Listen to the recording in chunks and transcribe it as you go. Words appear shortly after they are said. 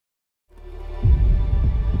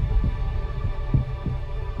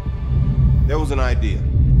There was an idea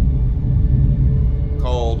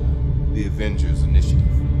called the Avengers Initiative.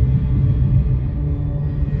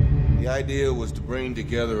 The idea was to bring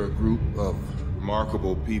together a group of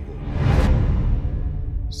remarkable people,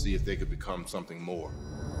 see if they could become something more.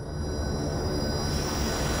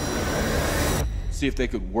 See if they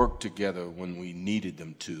could work together when we needed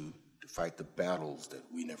them to fight the battles that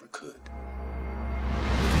we never could.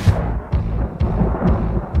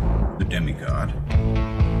 The demigod.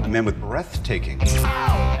 A man with breathtaking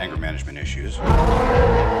anger management issues.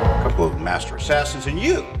 A couple of master assassins, and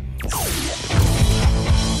you. The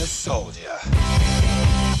soldier.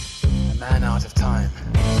 A man out of time.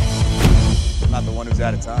 I'm not the one who's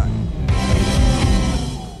out of time.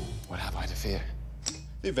 What have I to fear?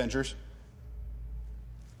 The Avengers.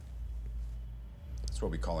 That's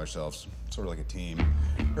what we call ourselves. Sort of like a team.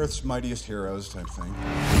 Earth's mightiest heroes type thing.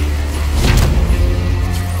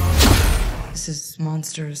 This is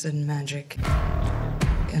monsters and magic,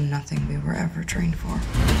 and nothing we were ever trained for.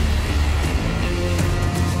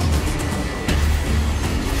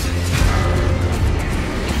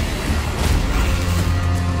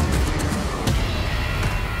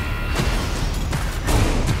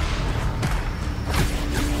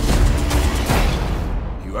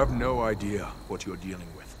 You have no idea what you're dealing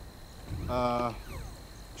with.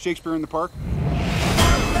 Shakespeare in the Park?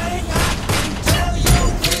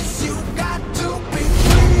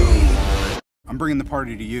 I'm bringing the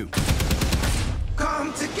party to you.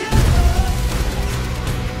 Come together.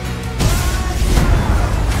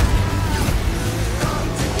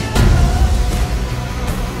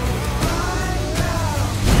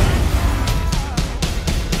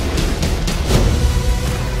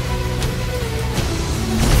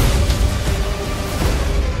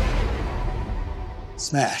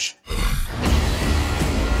 Smash.